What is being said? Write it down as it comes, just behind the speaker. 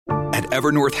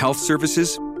Evernorth Health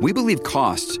Services, we believe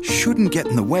costs shouldn't get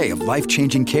in the way of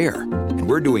life-changing care, and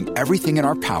we're doing everything in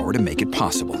our power to make it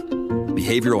possible.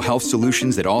 Behavioral health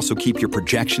solutions that also keep your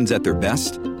projections at their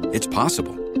best? It's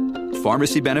possible.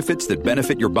 Pharmacy benefits that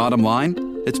benefit your bottom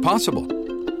line? It's possible.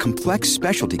 Complex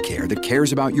specialty care that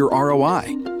cares about your ROI?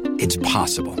 It's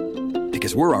possible.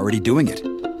 Because we're already doing it.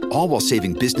 All while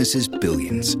saving businesses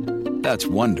billions. That's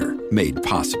Wonder made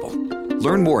possible.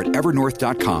 Learn more at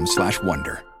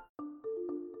evernorth.com/wonder.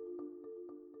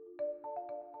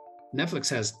 Netflix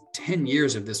has 10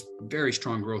 years of this very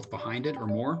strong growth behind it or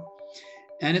more.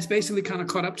 And it's basically kind of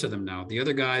caught up to them now. The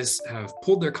other guys have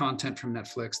pulled their content from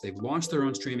Netflix. They've launched their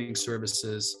own streaming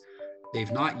services.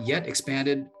 They've not yet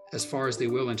expanded as far as they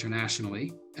will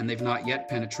internationally. And they've not yet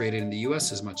penetrated in the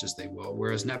US as much as they will,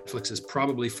 whereas Netflix is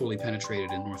probably fully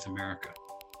penetrated in North America.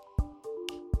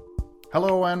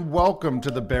 Hello and welcome to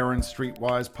the Barron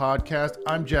Streetwise podcast.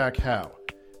 I'm Jack Howe.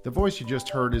 The voice you just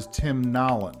heard is Tim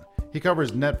Nolan. He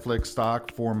covers Netflix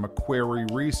stock for Macquarie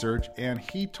Research, and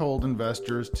he told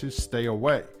investors to stay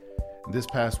away. This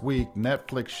past week,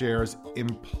 Netflix shares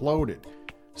imploded.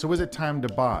 So is it time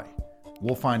to buy?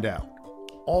 We'll find out.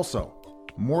 Also,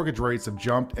 mortgage rates have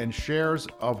jumped and shares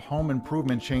of home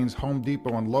improvement chains Home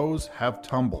Depot and Lowe's have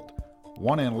tumbled.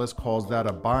 One analyst calls that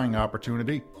a buying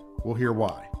opportunity. We'll hear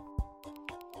why.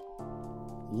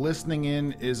 Listening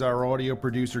in is our audio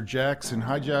producer, Jackson.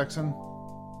 Hi, Jackson.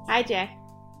 Hi, Jack.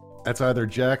 That's either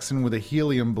Jackson with a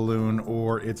helium balloon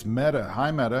or it's Meta.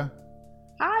 Hi, Meta.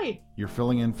 Hi. You're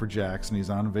filling in for Jackson. He's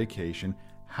on vacation.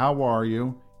 How are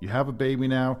you? You have a baby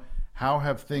now. How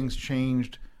have things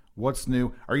changed? What's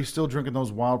new? Are you still drinking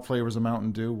those wild flavors of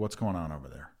Mountain Dew? What's going on over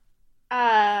there?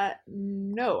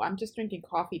 No, I'm just drinking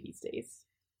coffee these days.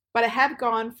 But I have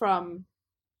gone from,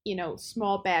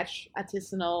 small batch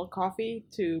artisanal coffee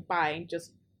to buying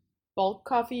just bulk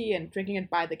coffee and drinking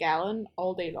it by the gallon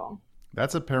all day long.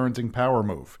 That's a parenting power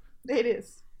move. It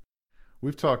is.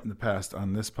 We've talked in the past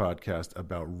on this podcast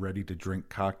about ready-to-drink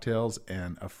cocktails,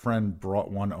 and a friend brought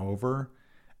one over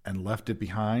and left it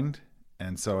behind,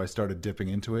 and so I started dipping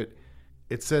into it.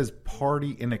 It says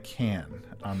 "Party in a Can"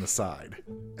 on the side,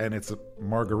 and it's a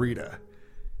margarita,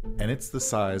 and it's the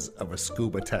size of a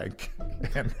scuba tank.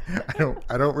 And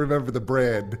I don't remember the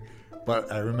brand, but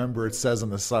I remember it says on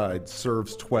the side,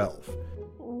 serves 12.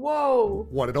 Whoa.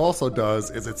 What it also does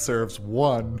is it serves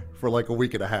one for like a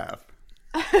week and a half.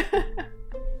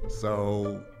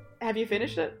 So... Have you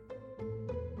finished it?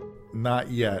 Not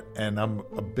yet, and I'm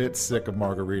a bit sick of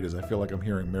margaritas. I feel like I'm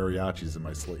hearing mariachis in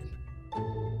my sleep.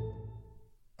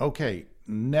 Okay,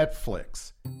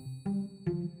 Netflix.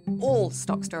 All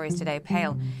stock stories today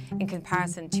pale in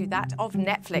comparison to that of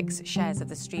Netflix. Shares of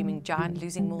the streaming giant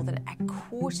losing more than a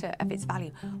quarter of its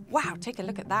value. Wow, take a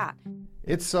look at that.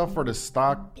 It suffered a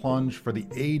stock plunge for the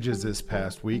ages this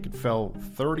past week. It fell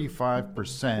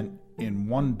 35% in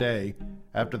one day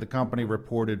after the company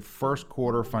reported first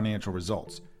quarter financial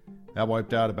results. That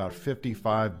wiped out about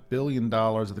 $55 billion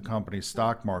of the company's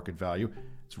stock market value.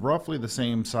 It's roughly the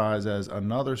same size as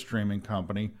another streaming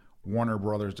company, Warner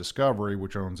Brothers Discovery,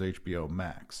 which owns HBO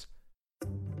Max.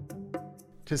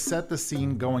 To set the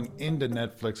scene going into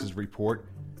Netflix's report,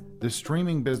 the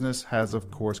streaming business has of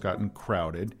course gotten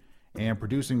crowded, and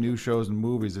producing new shows and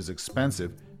movies is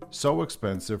expensive. So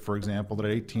expensive, for example, that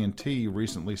AT&T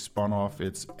recently spun off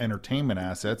its entertainment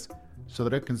assets so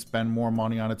that it can spend more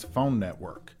money on its phone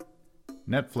network.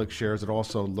 Netflix shares had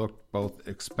also looked both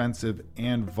expensive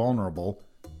and vulnerable.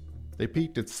 They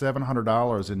peaked at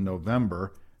 $700 in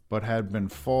November, but had been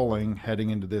falling heading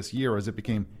into this year as it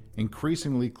became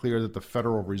increasingly clear that the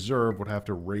Federal Reserve would have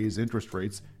to raise interest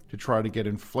rates to try to get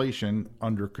inflation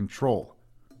under control.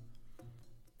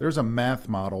 There's a math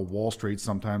model Wall Street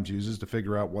sometimes uses to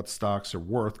figure out what stocks are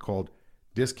worth called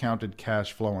discounted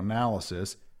cash flow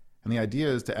analysis, and the idea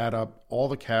is to add up all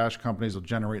the cash companies will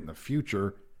generate in the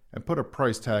future and put a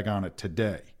price tag on it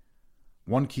today.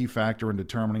 One key factor in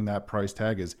determining that price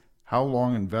tag is how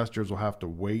long investors will have to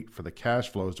wait for the cash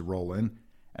flows to roll in,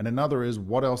 and another is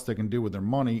what else they can do with their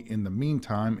money in the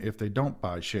meantime if they don't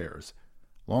buy shares.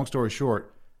 Long story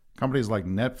short, companies like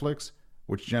Netflix,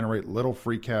 which generate little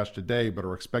free cash today but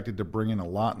are expected to bring in a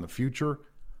lot in the future,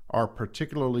 are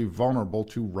particularly vulnerable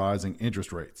to rising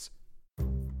interest rates.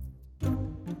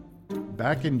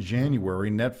 Back in January,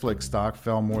 Netflix stock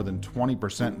fell more than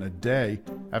 20% in a day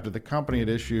after the company had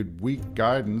issued weak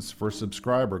guidance for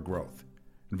subscriber growth.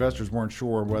 Investors weren't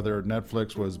sure whether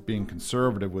Netflix was being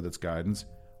conservative with its guidance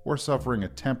or suffering a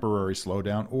temporary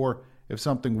slowdown, or if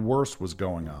something worse was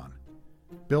going on.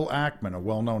 Bill Ackman, a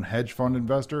well-known hedge fund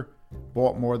investor,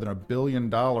 bought more than $1 billion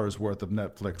worth of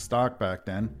Netflix stock back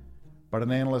then, But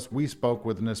an analyst we spoke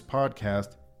with in this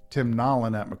podcast, Tim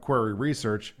Nolan at Macquarie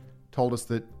Research, told us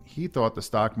that he thought the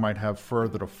stock might have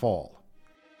further to fall.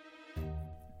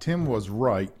 Tim was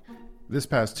right. This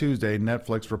past Tuesday,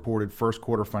 Netflix reported first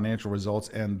quarter financial results,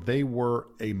 and they were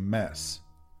a mess.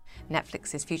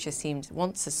 Netflix's future seemed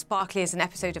once as sparkly as an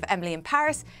episode of Emily in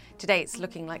Paris. Today it's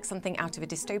looking like something out of a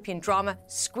dystopian drama,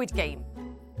 Squid Game.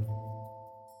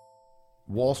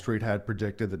 Wall Street had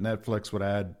predicted that Netflix would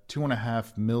add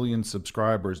 2.5 million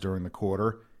subscribers during the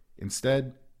quarter.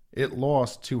 Instead, it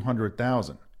lost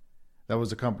 200,000. That was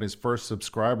the company's first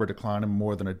subscriber decline in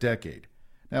more than a decade.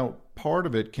 Now, part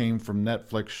of it came from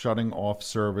Netflix shutting off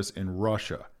service in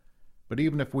Russia. But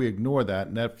even if we ignore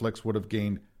that, Netflix would have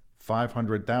gained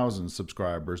 500,000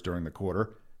 subscribers during the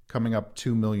quarter, coming up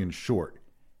 2 million short.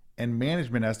 And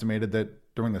management estimated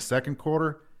that during the second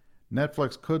quarter,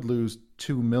 Netflix could lose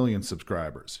 2 million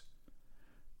subscribers.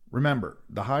 Remember,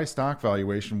 the high stock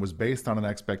valuation was based on an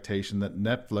expectation that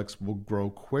Netflix will grow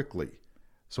quickly.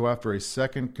 So after a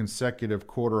second consecutive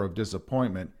quarter of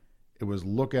disappointment, it was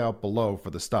look out below for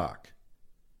the stock.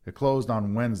 It closed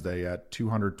on Wednesday at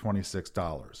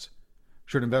 $226.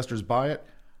 Should investors buy it?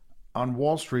 On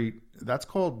Wall Street, that's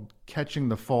called catching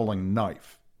the falling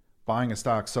knife, buying a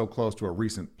stock so close to a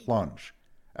recent plunge.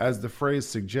 As the phrase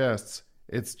suggests,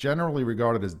 it's generally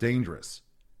regarded as dangerous.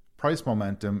 Price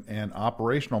momentum and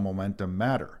operational momentum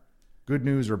matter. Good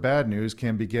news or bad news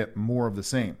can beget more of the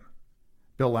same.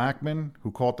 Bill Ackman,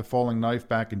 who caught the falling knife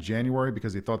back in January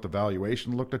because he thought the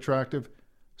valuation looked attractive,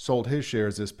 sold his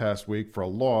shares this past week for a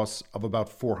loss of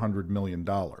about $400 million.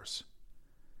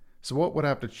 So what would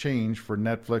have to change for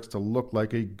Netflix to look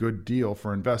like a good deal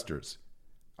for investors?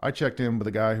 I checked in with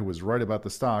a guy who was right about the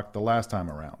stock the last time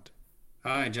around.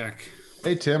 Hi, Jack.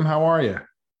 Hey, Tim, how are you?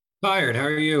 Tired. How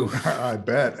are you? I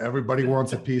bet. Everybody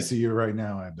wants a piece of you right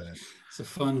now, I bet. It's a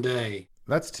fun day.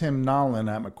 That's Tim Nolan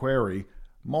at Macquarie.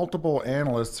 Multiple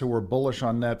analysts who were bullish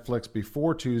on Netflix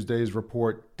before Tuesday's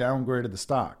report downgraded the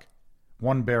stock.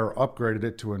 One bear upgraded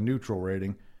it to a neutral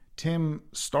rating. Tim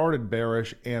started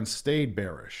bearish and stayed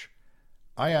bearish.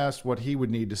 I asked what he would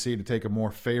need to see to take a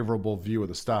more favorable view of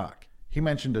the stock. He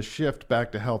mentioned a shift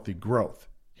back to healthy growth.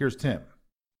 Here's Tim.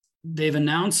 They've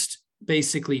announced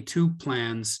basically two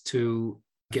plans to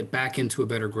get back into a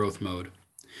better growth mode.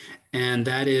 And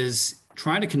that is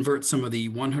trying to convert some of the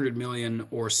 100 million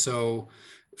or so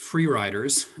free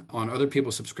riders on other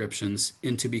people's subscriptions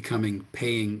into becoming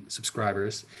paying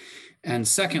subscribers. And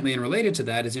secondly, and related to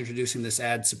that, is introducing this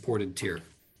ad-supported tier,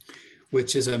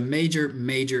 which is a major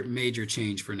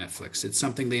change for Netflix. It's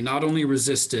something they not only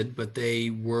resisted, but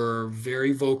they were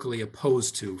very vocally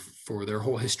opposed to for their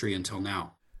whole history until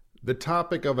now. The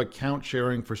topic of account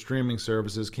sharing for streaming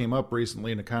services came up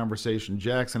recently in a conversation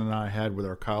Jackson and I had with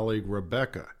our colleague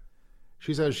Rebecca.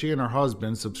 She says she and her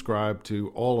husband subscribe to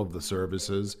all of the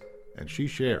services, and she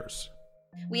shares.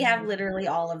 We have literally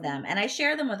all of them, and I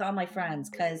share them with all my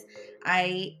friends because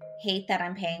I hate that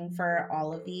I'm paying for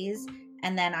all of these,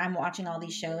 and then I'm watching all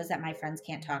these shows that my friends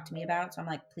can't talk to me about, so I'm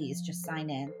like, please just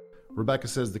sign in. Rebecca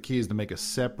says the key is to make a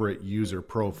separate user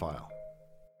profile.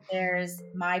 There's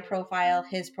my profile,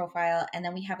 his profile, and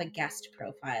then we have a guest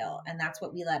profile, and that's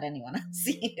what we let anyone else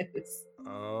use.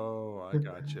 Oh, I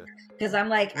gotcha. Because I'm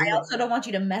like, I also don't want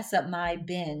you to mess up my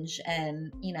binge,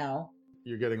 and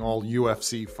You're getting all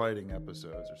UFC fighting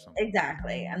episodes or something.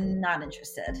 Exactly. I'm not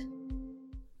interested.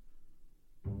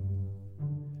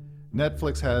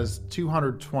 Netflix has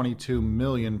 222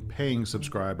 million paying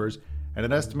subscribers, and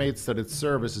it estimates that its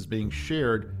service is being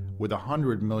shared with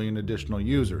 100 million additional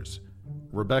users.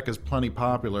 Rebecca's plenty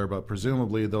popular, but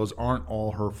presumably those aren't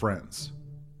all her friends.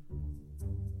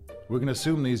 We can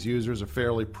assume these users are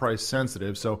fairly price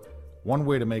sensitive, so one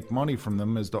way to make money from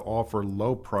them is to offer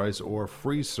low price or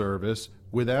free service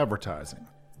with advertising.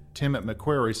 Tim at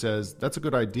Macquarie says that's a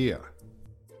good idea.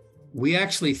 We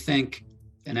actually think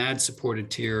an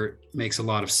ad-supported tier makes a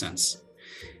lot of sense.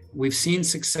 We've seen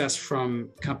success from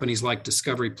companies like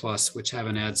Discovery Plus, which have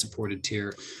an ad-supported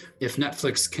tier. If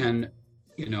Netflix can,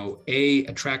 A,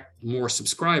 attract more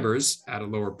subscribers at a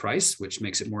lower price, which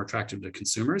makes it more attractive to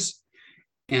consumers,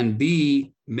 and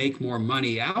B, make more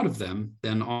money out of them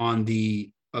than on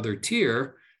the other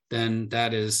tier, then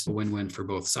that is a win-win for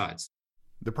both sides.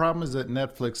 The problem is that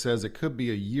Netflix says it could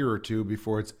be a year or two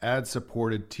before its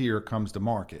ad-supported tier comes to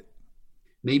market.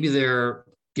 Maybe they're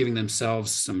giving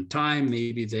themselves some time.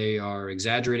 Maybe they are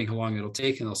exaggerating how long it'll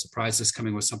take, and they'll surprise us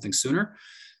coming with something sooner.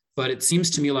 But it seems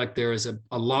to me like there is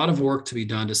a lot of work to be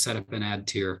done to set up an ad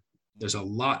tier. There's a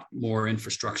lot more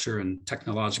infrastructure and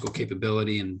technological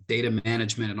capability and data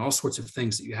management and all sorts of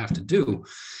things that you have to do.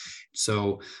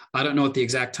 So I don't know what the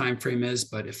exact time frame is,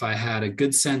 but if I had a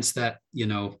good sense that,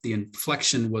 the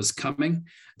inflection was coming,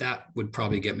 that would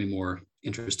probably get me more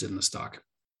interested in the stock.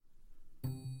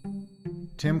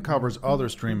 Tim covers other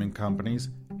streaming companies.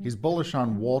 He's bullish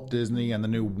on Walt Disney and the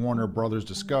new Warner Brothers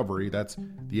Discovery. That's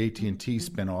the AT&T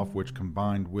spinoff, which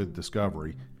combined with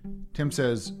Discovery. Tim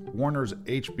says Warner's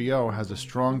HBO has a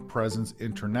strong presence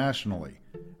internationally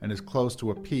and is close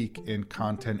to a peak in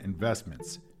content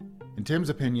investments. In Tim's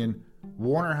opinion,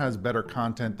 Warner has better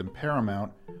content than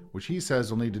Paramount, which he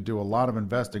says will need to do a lot of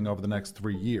investing over the next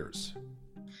 3 years.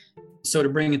 So to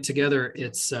bring it together,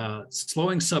 it's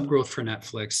slowing sub growth for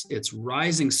Netflix. It's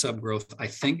rising sub growth, I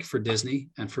think, for Disney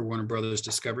and for Warner Brothers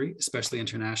Discovery, especially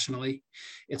internationally.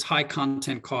 It's high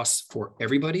content costs for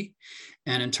everybody.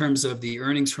 And in terms of the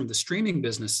earnings from the streaming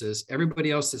businesses, everybody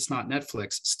else that's not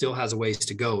Netflix still has a ways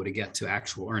to go to get to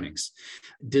actual earnings.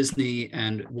 Disney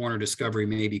and Warner Discovery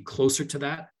may be closer to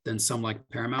that than some like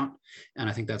Paramount. And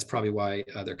I think that's probably why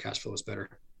their cash flow is better.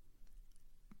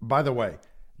 By the way,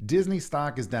 Disney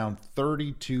stock is down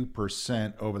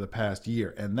 32% over the past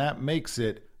year, and that makes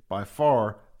it by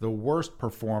far the worst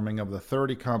performing of the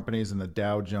 30 companies in the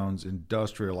Dow Jones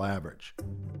Industrial Average.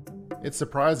 It's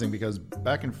surprising because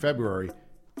back in February,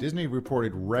 Disney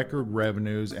reported record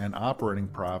revenues and operating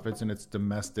profits in its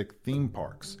domestic theme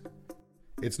parks.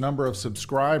 Its number of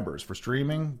subscribers for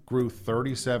streaming grew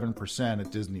 37%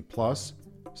 at Disney+,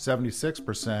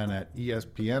 76% at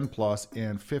ESPN+,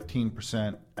 and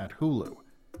 15% at Hulu.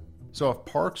 So if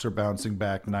parks are bouncing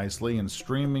back nicely and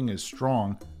streaming is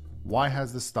strong, why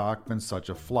has the stock been such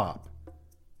a flop?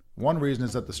 One reason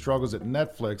is that the struggles at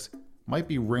Netflix might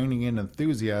be reining in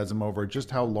enthusiasm over just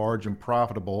how large and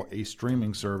profitable a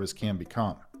streaming service can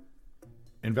become.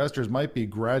 Investors might be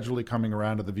gradually coming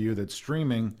around to the view that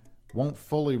streaming won't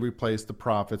fully replace the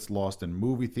profits lost in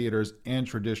movie theaters and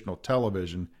traditional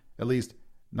television, at least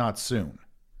not soon.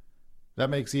 That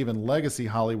makes even legacy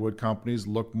Hollywood companies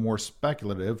look more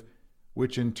speculative,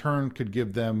 which in turn could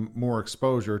give them more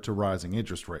exposure to rising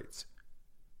interest rates.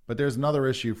 But there's another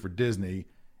issue for Disney,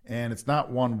 and it's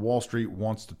not one Wall Street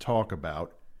wants to talk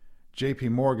about.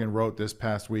 JP Morgan wrote this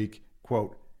past week,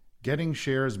 quote, "Getting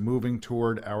shares moving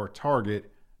toward our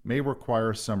target may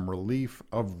require some relief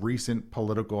of recent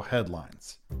political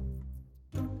headlines."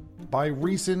 By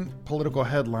recent political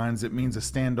headlines, it means a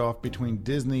standoff between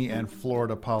Disney and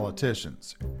Florida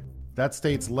politicians. That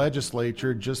state's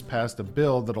legislature just passed a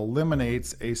bill that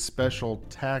eliminates a special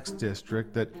tax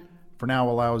district that for now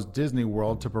allows Disney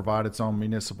World to provide its own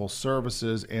municipal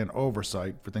services and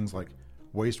oversight for things like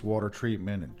wastewater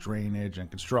treatment and drainage and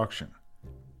construction.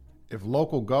 If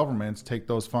local governments take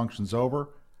those functions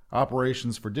over,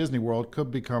 operations for Disney World could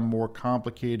become more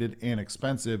complicated and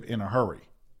expensive in a hurry.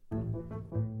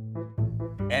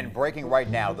 And breaking right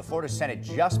now, the Florida Senate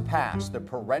just passed the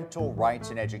Parental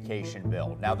Rights in Education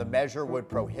bill. Now, the measure would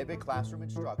prohibit classroom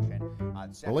instruction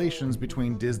on relations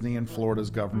between Disney and Florida's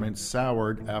government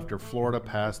soured after Florida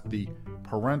passed the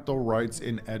Parental Rights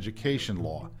in Education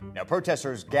law. Now,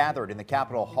 protesters gathered in the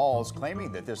Capitol halls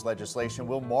claiming that this legislation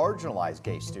will marginalize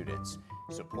gay students.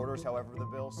 Supporters, however, of the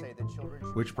bill say that children...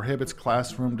 which prohibits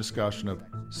classroom discussion of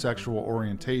sexual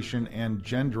orientation and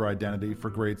gender identity for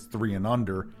grades 3 and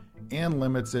under, and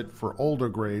limits it for older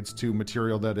grades to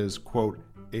material that is, quote,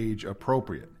 age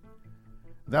appropriate.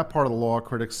 That part of the law,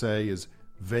 critics say, is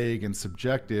vague and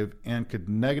subjective and could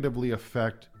negatively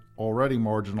affect already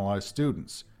marginalized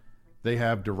students. They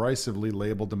have derisively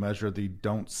labeled the measure the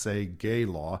Don't Say Gay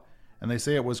law, and they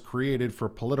say it was created for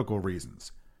political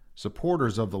reasons.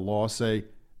 Supporters of the law say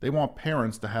they want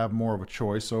parents to have more of a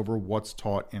choice over what's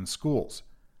taught in schools.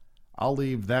 I'll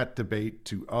leave that debate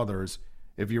to others.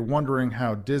 If you're wondering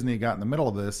how Disney got in the middle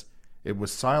of this, it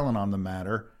was silent on the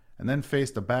matter and then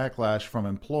faced a backlash from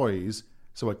employees,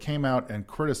 so it came out and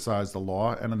criticized the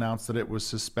law and announced that it was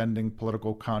suspending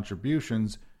political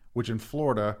contributions, which in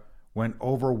Florida went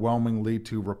overwhelmingly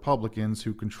to Republicans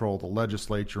who control the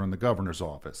legislature and the governor's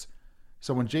office.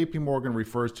 So when JP Morgan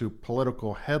refers to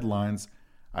political headlines,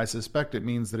 I suspect it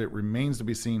means that it remains to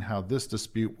be seen how this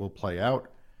dispute will play out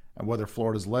and whether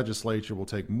Florida's legislature will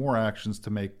take more actions to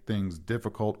make things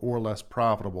difficult or less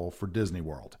profitable for Disney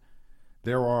World.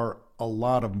 There are a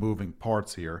lot of moving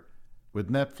parts here.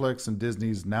 With Netflix and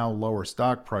Disney's now lower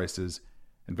stock prices,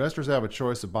 investors have a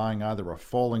choice of buying either a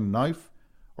falling knife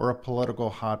or a political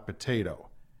hot potato.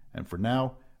 And for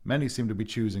now, many seem to be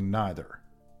choosing neither.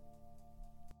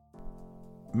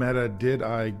 Meta, did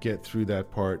I get through that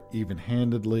part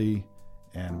even-handedly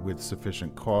and with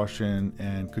sufficient caution?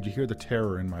 And could you hear the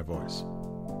terror in my voice?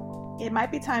 It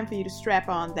might be time for you to strap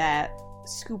on that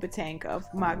scuba tank of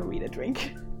margarita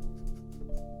drink.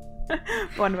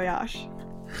 Bon voyage.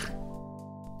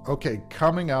 Okay,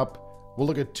 coming up, we'll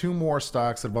look at two more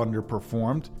stocks that have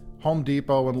underperformed, Home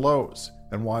Depot and Lowe's,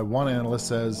 and why one analyst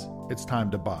says it's time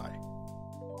to buy.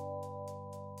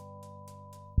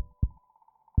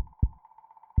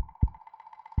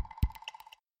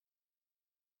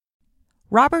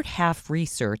 Robert Half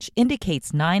research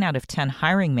indicates 9 out of 10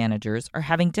 hiring managers are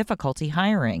having difficulty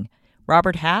hiring.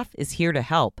 Robert Half is here to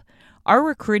help. Our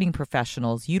recruiting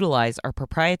professionals utilize our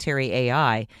proprietary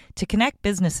AI to connect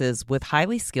businesses with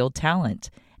highly skilled talent.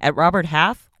 At Robert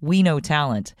Half, we know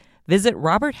talent. Visit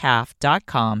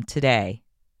roberthalf.com today.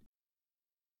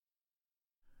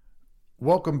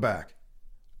 Welcome back.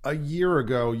 A year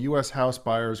ago, U.S. house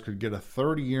buyers could get a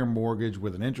 30-year mortgage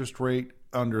with an interest rate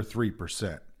under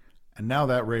 3%. And now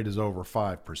that rate is over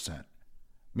 5%.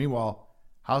 Meanwhile,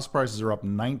 house prices are up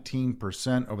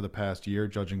 19% over the past year,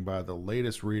 judging by the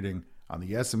latest reading on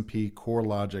the S&P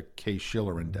CoreLogic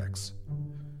Case-Shiller Index.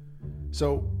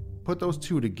 So, put those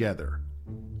two together.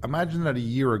 Imagine that a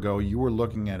year ago you were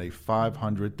looking at a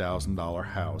 $500,000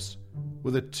 house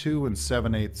with a 2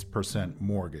 7/8%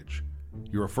 mortgage.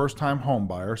 You're a first-time home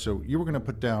buyer, so you were going to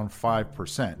put down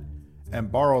 5%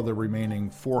 and borrow the remaining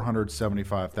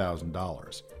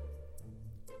 $475,000.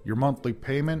 Your monthly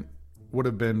payment would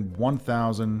have been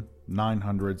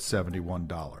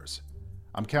 $1,971.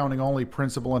 I'm counting only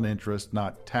principal and interest,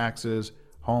 not taxes,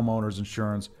 homeowner's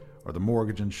insurance, or the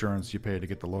mortgage insurance you pay to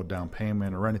get the low down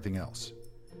payment or anything else.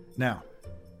 Now,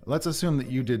 let's assume that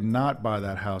you did not buy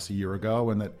that house a year ago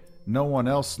and that no one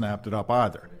else snapped it up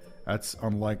either. That's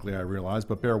unlikely, I realize,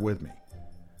 but bear with me.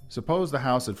 Suppose the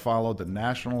house had followed the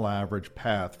national average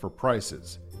path for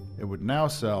prices. It would now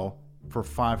sell for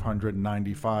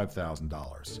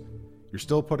 $595,000. You're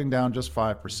still putting down just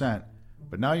 5%,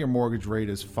 but now your mortgage rate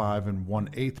is 5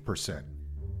 1/8%.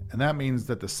 And that means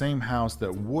that the same house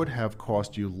that would have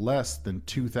cost you less than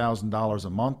 $2,000 a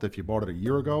month if you bought it a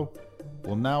year ago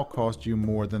will now cost you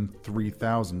more than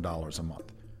 $3,000 a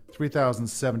month.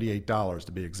 $3,078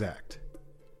 to be exact.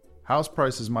 House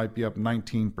prices might be up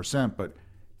 19%, but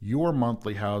your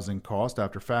monthly housing cost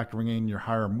after factoring in your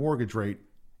higher mortgage rate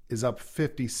is up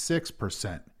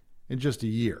 56% in just a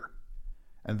year.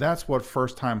 And that's what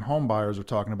first-time home buyers are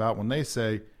talking about when they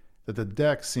say that the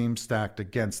deck seems stacked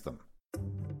against them.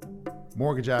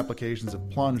 Mortgage applications have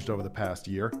plunged over the past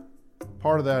year.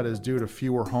 Part of that is due to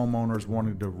fewer homeowners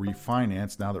wanting to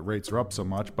refinance now that rates are up so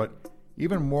much, but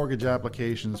even mortgage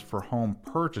applications for home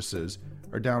purchases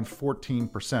are down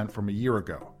 14% from a year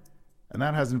ago. And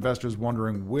that has investors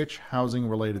wondering which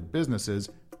housing-related businesses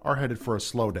are headed for a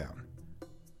slowdown.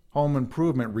 Home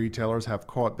improvement retailers have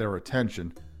caught their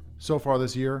attention. So far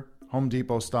this year, Home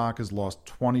Depot stock has lost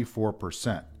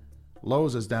 24%.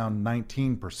 Lowe's is down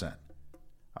 19%.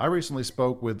 I recently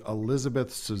spoke with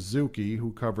Elizabeth Suzuki,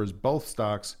 who covers both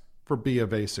stocks for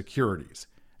BofA Securities,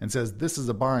 and says this is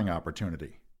a buying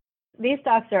opportunity. These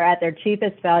stocks are at their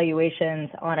cheapest valuations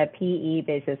on a PE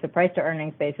basis, a price to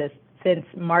earnings basis, since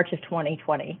March of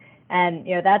 2020. And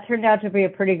that turned out to be a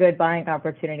pretty good buying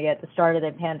opportunity at the start of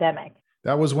the pandemic.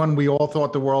 That was when we all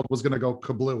thought the world was going to go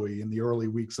kablooey in the early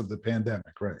weeks of the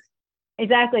pandemic, right?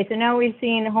 Exactly. So now we've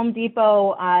seen Home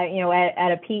Depot,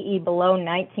 at a PE below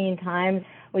 19 times.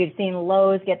 We've seen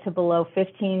Lowe's get to below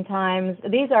 15 times.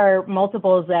 These are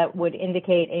multiples that would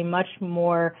indicate a much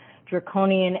more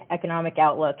draconian economic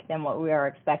outlook than what we are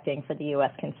expecting for the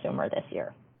U.S. consumer this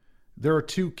year. There are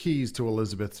two keys to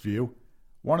Elizabeth's view.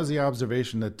 One is the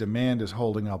observation that demand is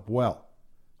holding up well.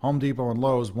 Home Depot and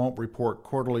Lowe's won't report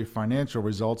quarterly financial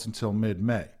results until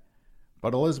mid-May.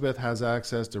 But Elizabeth has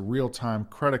access to real-time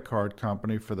credit card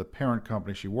company for the parent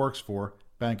company she works for,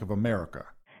 Bank of America.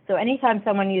 So anytime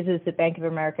someone uses the Bank of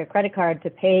America credit card to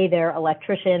pay their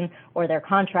electrician or their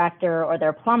contractor or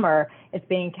their plumber, it's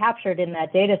being captured in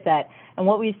that data set. And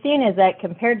what we've seen is that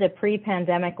compared to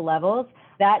pre-pandemic levels,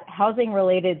 that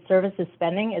housing-related services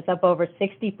spending is up over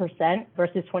 60%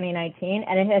 versus 2019,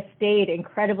 and it has stayed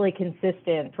incredibly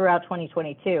consistent throughout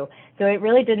 2022. So it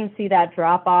really didn't see that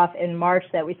drop-off in March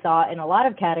that we saw in a lot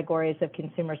of categories of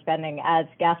consumer spending as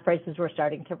gas prices were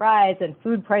starting to rise and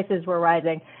food prices were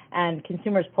rising, and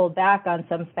consumers pulled back on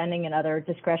some spending in other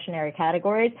discretionary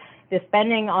categories. The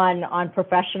spending on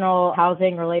professional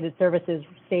housing-related services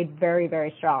stayed very,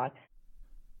 very strong.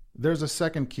 There's a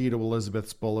second key to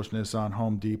Elizabeth's bullishness on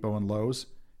Home Depot and Lowe's.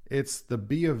 It's the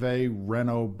BofA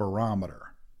Reno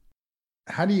Barometer.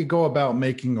 How do you go about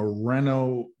making a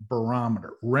Reno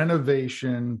barometer,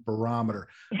 renovation barometer?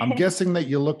 I'm guessing that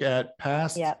you look at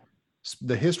past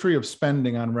the history of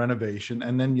spending on renovation,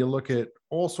 and then you look at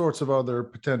all sorts of other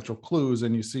potential clues,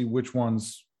 and you see which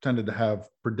ones tended to have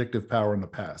predictive power in the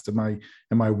past. Am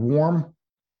I warm?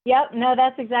 Yep, no,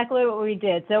 that's exactly what we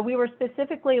did. So we were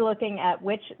specifically looking at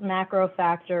which macro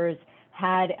factors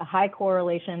had a high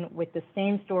correlation with the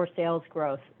same-store sales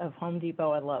growth of Home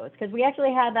Depot and Lowe's, because we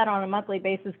actually had that on a monthly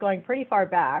basis going pretty far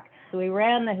back. So we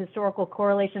ran the historical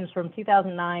correlations from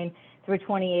 2009 through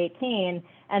 2018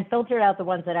 and filtered out the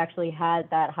ones that actually had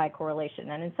that high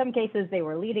correlation. And in some cases, they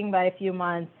were leading by a few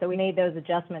months, so we made those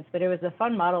adjustments, but it was a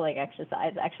fun modeling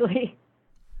exercise, actually.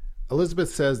 Elizabeth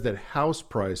says that house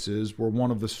prices were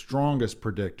one of the strongest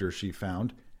predictors she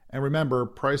found. And remember,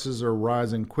 prices are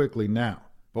rising quickly now.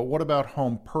 But what about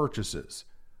home purchases?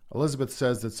 Elizabeth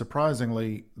says that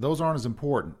surprisingly, those aren't as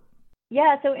important.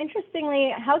 Yeah, so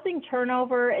interestingly, housing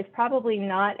turnover is probably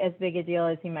not as big a deal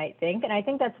as you might think. And I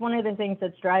think that's one of the things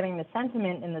that's driving the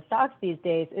sentiment in the stocks these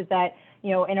days is that,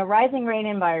 in a rising rate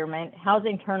environment,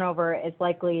 housing turnover is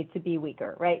likely to be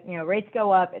weaker, right? Rates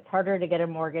go up, it's harder to get a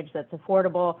mortgage that's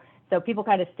affordable. So people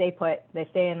kind of stay put. They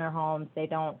stay in their homes. They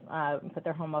don't put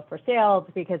their home up for sale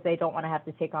because they don't want to have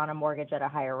to take on a mortgage at a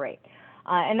higher rate.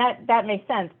 And that makes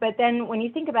sense. But then when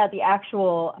you think about the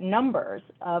actual numbers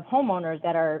of homeowners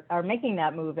that are making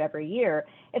that move every year,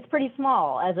 it's pretty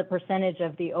small as a percentage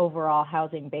of the overall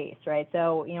housing base, right?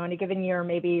 So, in a given year,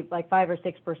 maybe like 5 or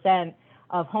 6%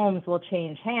 of homes will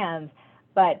change hands,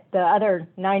 but the other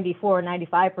 94,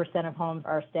 95% of homes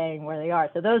are staying where they are.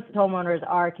 So those homeowners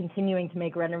are continuing to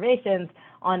make renovations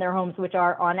on their homes, which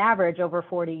are on average over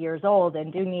 40 years old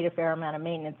and do need a fair amount of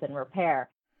maintenance and repair.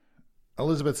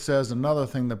 Elizabeth says another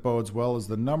thing that bodes well is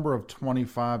the number of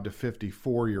 25 to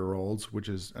 54-year-olds, which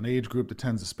is an age group that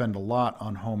tends to spend a lot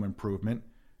on home improvement.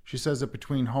 She says that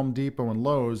between Home Depot and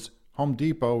Lowe's, Home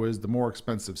Depot is the more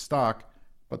expensive stock,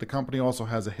 but the company also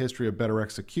has a history of better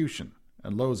execution,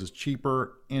 and Lowe's is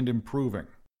cheaper and improving.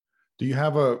 Do you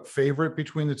have a favorite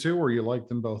between the two, or you like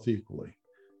them both equally?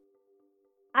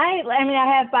 I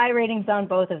have buy ratings on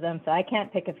both of them, so I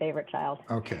can't pick a favorite child.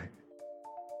 Okay.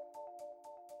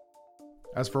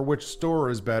 As for which store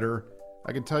is better,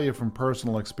 I can tell you from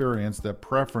personal experience that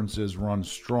preferences run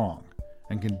strong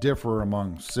and can differ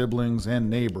among siblings and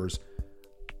neighbors.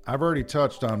 I've already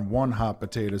touched on one hot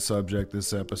potato subject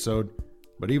this episode,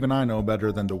 but even I know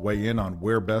better than to weigh in on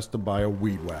where best to buy a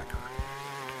weed whacker.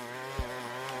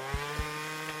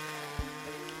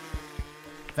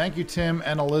 Thank you, Tim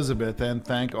and Elizabeth, and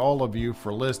thank all of you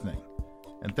for listening.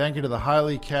 And thank you to the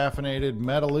highly caffeinated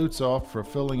Meta Lutzoff for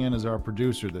filling in as our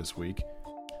producer this week.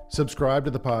 Subscribe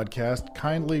to the podcast.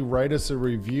 Kindly write us a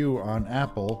review on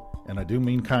Apple, and I do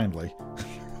mean kindly.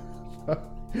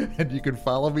 And you can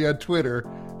follow me on Twitter.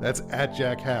 That's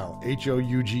 @JackHough,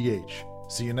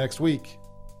 Hough. See you next week.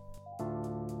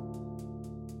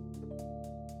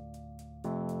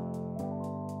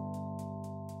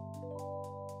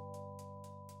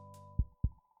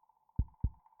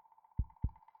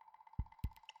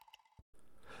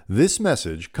 This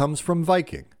message comes from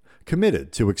Viking,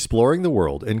 committed to exploring the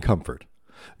world in comfort.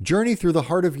 Journey through the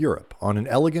heart of Europe on an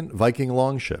elegant Viking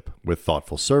longship with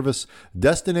thoughtful service,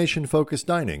 destination-focused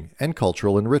dining, and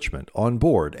cultural enrichment on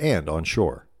board and on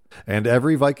shore. And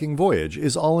every Viking voyage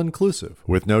is all-inclusive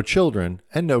with no children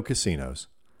and no casinos.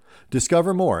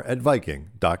 Discover more at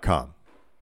Viking.com.